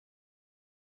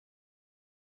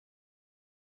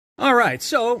All right,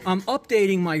 so I'm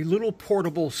updating my little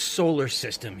portable solar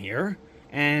system here,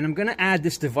 and I'm going to add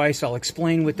this device. I'll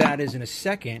explain what that is in a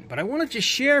second, but I want to just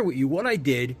share with you what I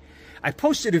did. I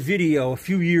posted a video a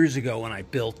few years ago when I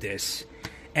built this,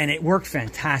 and it worked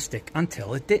fantastic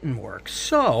until it didn't work.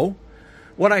 So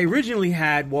what I originally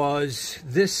had was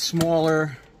this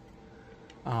smaller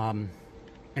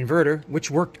inverter,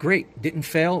 which worked great, didn't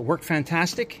fail, worked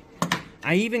fantastic.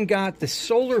 I even got the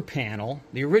solar panel,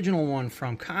 the original one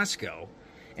from Costco,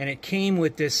 and it came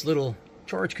with this little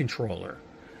charge controller.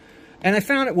 And I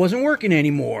found it wasn't working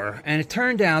anymore. And it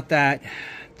turned out that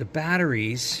the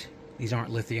batteries, these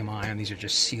aren't lithium ion, these are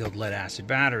just sealed lead acid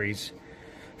batteries,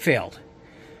 failed.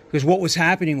 Because what was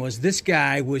happening was this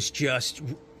guy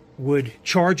would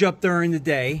charge up during the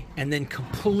day and then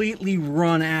completely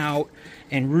run out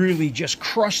and really just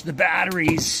crush the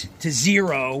batteries to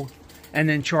zero and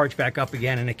then charge back up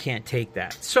again, and it can't take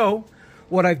that. So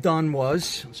what I've done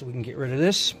was, so we can get rid of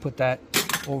this, put that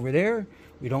over there.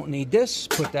 We don't need this,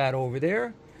 put that over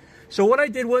there. So what I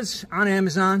did was, on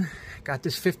Amazon, got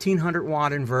this 1500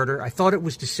 watt inverter. I thought it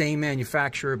was the same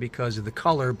manufacturer because of the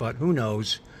color, but who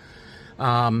knows.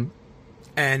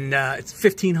 It's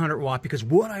 1500 watt because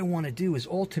what I want to do is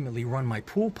ultimately run my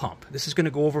pool pump. This is going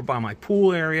to go over by my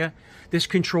pool area. This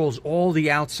controls all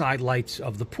the outside lights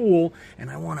of the pool,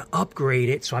 and I want to upgrade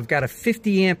it. So I've got a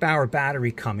 50 amp hour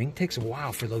battery coming. It takes a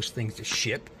while for those things to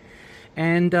ship.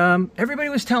 And everybody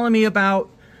was telling me about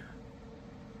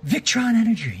Victron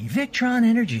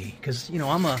Energy, because, you know,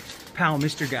 I'm a Power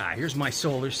Mister guy. Here's my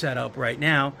solar setup right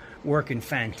now, working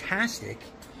fantastic.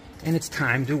 And it's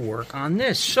time to work on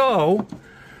this. So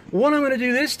what I'm going to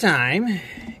do this time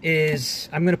is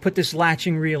I'm going to put this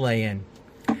latching relay in.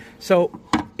 So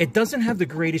it doesn't have the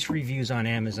greatest reviews on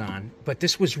Amazon, but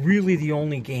this was really the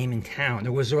only game in town.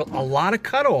 There was a lot of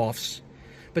cutoffs,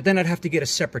 but then I'd have to get a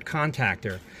separate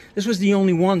contactor. This was the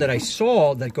only one that I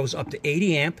saw that goes up to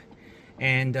 80 amp,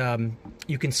 and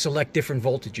you can select different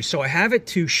voltages. So I have it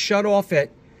to shut off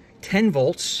at 10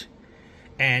 volts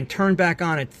and turn back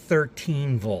on at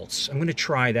 13 volts. I'm going to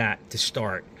try that to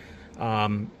start.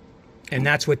 And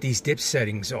that's what these dip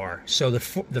settings are. So the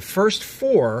first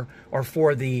four are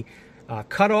for the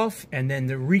cutoff, and then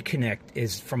the reconnect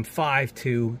is from 5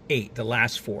 to 8, the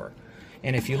last four.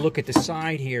 And if you look at the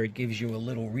side here, it gives you a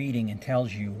little reading and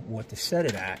tells you what to set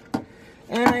it at.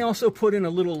 And I also put in a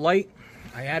little light.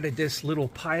 I added this little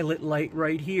pilot light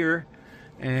right here,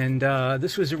 and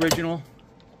this was original.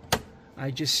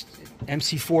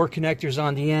 MC4 connectors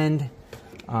on the end.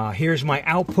 Here's my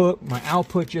output. My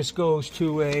output just goes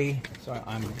to a, sorry,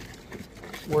 I'm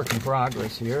work in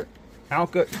progress here.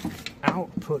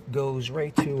 Output goes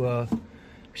right to a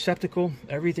receptacle.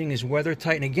 Everything is weather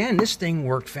tight. And again, this thing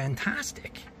worked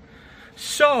fantastic.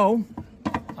 So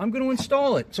I'm going to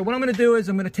install it. So what I'm going to do is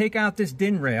I'm going to take out this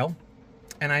DIN rail.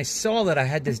 And I saw that I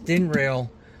had this DIN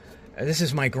rail. This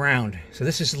is my ground. So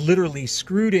this is literally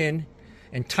screwed in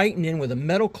and tightened in with a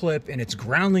metal clip, and it's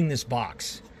grounding this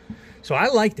box. So I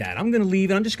like that. I'm going to leave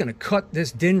it. I'm just going to cut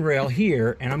this DIN rail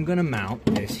here, and I'm going to mount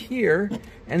this here.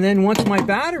 And then once my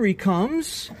battery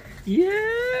comes,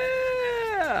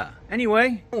 yeah!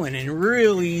 Anyway, went in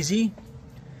real easy.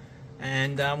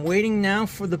 And I'm waiting now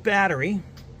for the battery.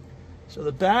 So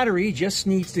the battery just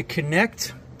needs to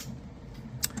connect.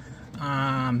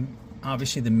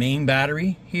 Obviously the main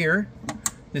battery here.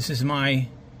 This is my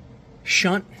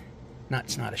shunt.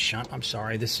 It's not a shunt, I'm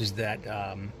sorry. This is that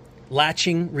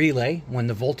latching relay. When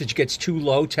the voltage gets too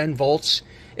low, 10 volts,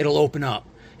 it'll open up.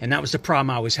 And that was the problem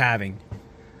I was having.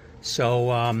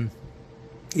 So,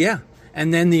 yeah.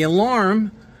 And then the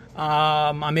alarm,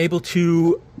 I'm able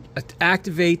to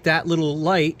activate that little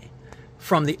light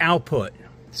from the output.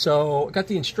 So, I got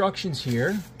the instructions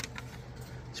here.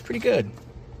 It's pretty good.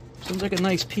 Seems like a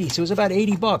nice piece. It was about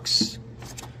 80 bucks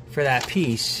for that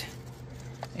piece.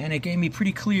 And it gave me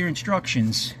pretty clear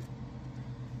instructions.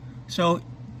 So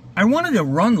I wanted a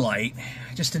run light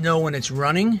just to know when it's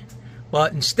running,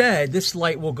 but instead this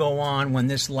light will go on when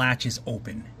this latch is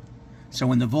open. So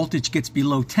when the voltage gets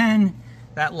below 10,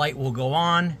 that light will go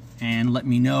on and let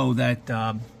me know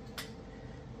that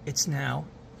it's now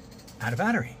out of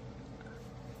battery.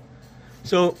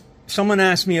 So someone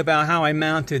asked me about how I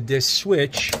mounted this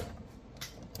switch.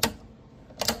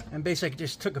 And basically I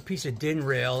just took a piece of DIN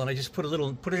rail and I just put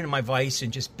it in my vise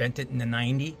and just bent it in the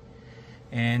 90.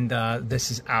 And this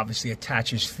is obviously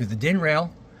attaches through the DIN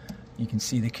rail. You can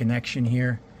see the connection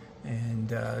here.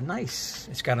 And nice.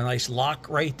 It's got a nice lock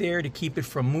right there to keep it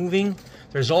from moving.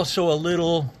 There's also a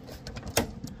little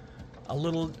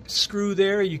screw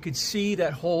there you could see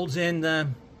that holds in the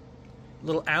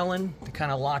little Allen to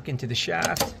kind of lock into the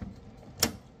shaft.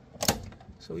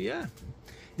 So So yeah,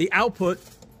 the output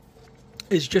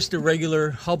is just a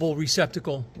regular Hubble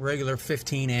receptacle, regular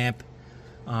 15 amp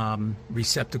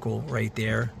receptacle right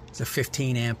there. It's a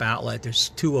 15 amp outlet. There's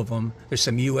two of them. There's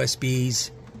some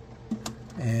USBs,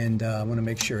 and I want to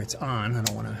make sure it's on. I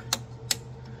don't want to.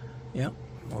 Yep,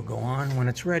 we'll go on when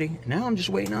it's ready. Now I'm just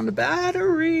waiting on the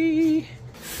battery.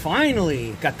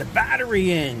 Finally got the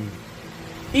battery in.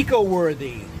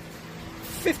 Eco-worthy,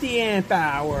 50 amp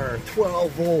hour,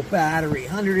 12 volt battery,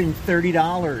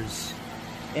 $130.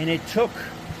 And it took,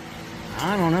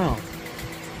 I don't know,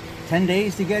 10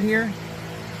 days to get here.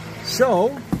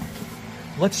 So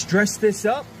let's dress this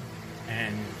up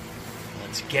and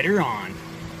let's get her on.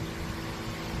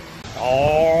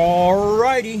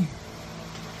 Alrighty,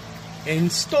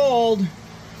 installed.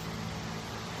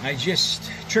 I just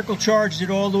trickle charged it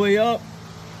all the way up,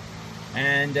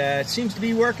 and it seems to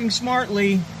be working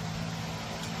smartly.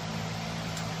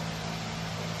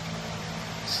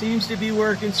 Seems to be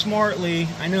working smartly.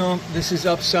 I know this is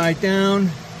upside down,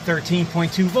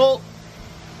 13.2 volt.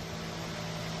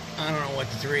 I don't know what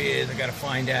the 3 is, I gotta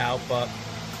find out, but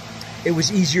it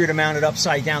was easier to mount it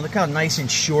upside down. Look how nice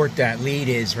and short that lead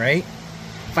is, right?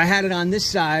 If I had it on this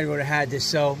side, I would have had this,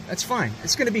 so that's fine.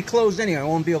 It's gonna be closed anyway, I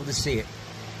won't be able to see it.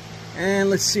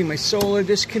 And let's see, my solar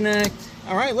disconnect.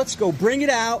 All right, let's go bring it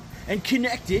out and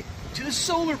connect it to the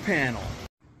solar panel.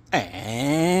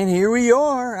 And here we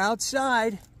are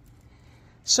outside.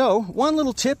 So one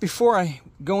little tip before I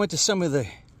go into some of the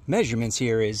measurements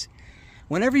here is,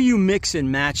 whenever you mix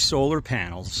and match solar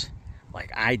panels,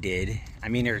 like I did, I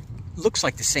mean, it looks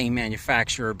like the same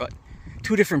manufacturer, but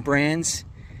two different brands,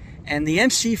 and the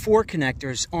MC4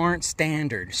 connectors aren't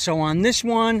standard. So on this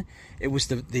one, it was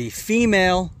the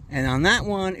female, and on that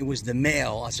one, it was the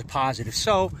male as a positive.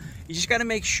 So you just gotta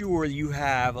make sure you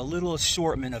have a little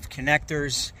assortment of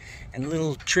connectors and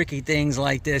little tricky things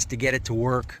like this to get it to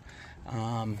work.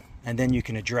 And then you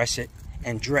can address it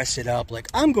and dress it up like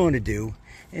I'm going to do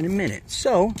in a minute.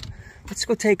 So let's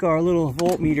go take our little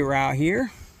voltmeter out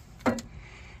here,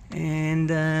 and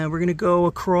we're gonna go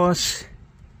across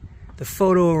the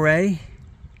photo array.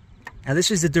 Now this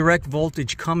is the direct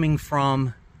voltage coming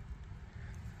from,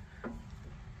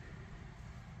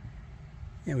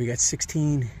 yeah, we got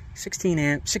 16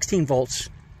 volts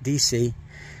DC.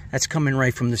 That's coming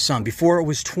right from the sun. Before it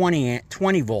was 20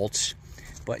 volts,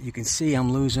 but you can see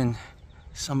I'm losing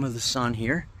some of the sun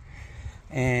here.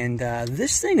 And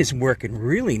this thing is working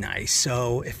really nice.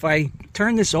 So if I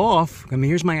turn this off, I mean,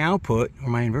 here's my output, or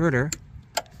my inverter.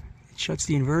 It shuts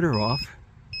the inverter off.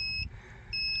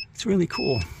 It's really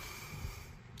cool.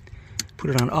 Put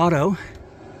it on auto.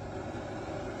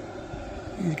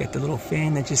 You got the little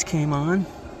fan that just came on.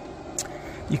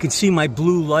 You can see my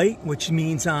blue light, which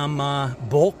means I'm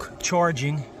bulk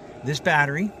charging this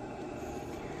battery.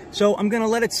 So I'm gonna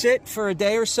let it sit for a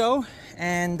day or so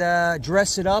and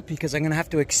dress it up, because I'm gonna have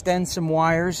to extend some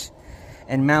wires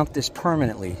and mount this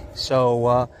permanently.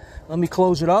 So let me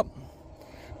close it up.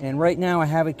 And right now I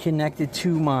have it connected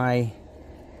to my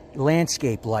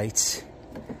landscape lights,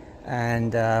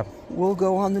 and we'll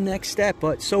go on the next step.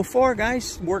 But so far,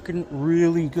 guys, working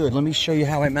really good. Let me show you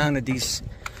how I mounted these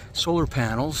solar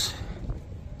panels.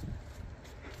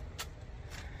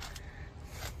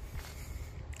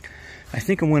 I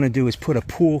think I'm going to do is put a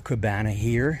pool cabana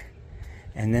here,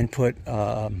 and then put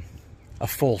a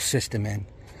full system in.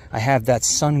 I have that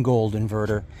Sun Gold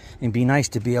inverter. It'd be nice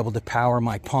to be able to power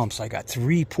my pumps. I got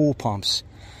 3 pool pumps,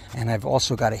 and I've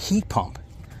also got a heat pump.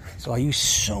 So I use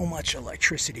so much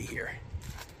electricity here.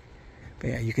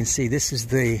 But yeah, you can see this is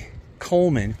the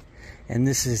Coleman, and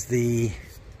this is the,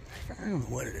 I don't know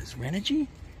what it is, Renogy?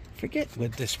 Forget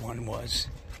what this one was.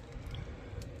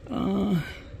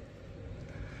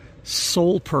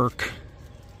 Soul Perk.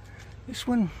 This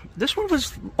one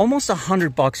was almost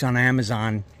 $100 on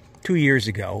Amazon 2 years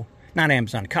ago. Not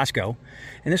Amazon, Costco.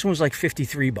 And this one was like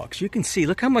 $53. You can see,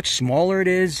 look how much smaller it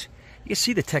is. You can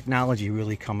see the technology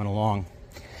really coming along.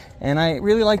 And I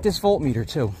really like this voltmeter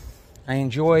too. I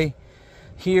enjoy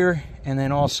here and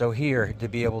then also here to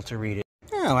be able to read it.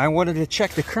 Now I wanted to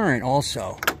check the current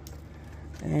also.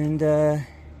 And wow,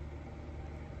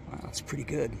 it's pretty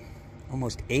good.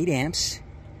 Almost 8 amps.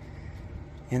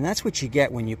 And that's what you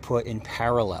get when you put in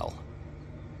parallel.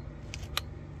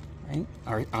 Right?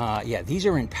 Or, yeah, these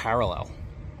are in parallel.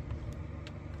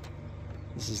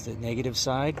 This is the negative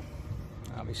side,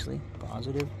 obviously,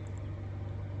 positive.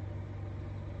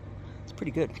 It's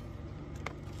pretty good.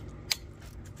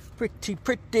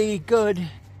 Pretty good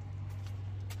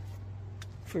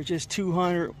for just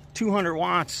 200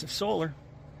 watts of solar.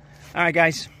 All right,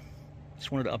 guys, just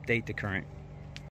wanted to update the current.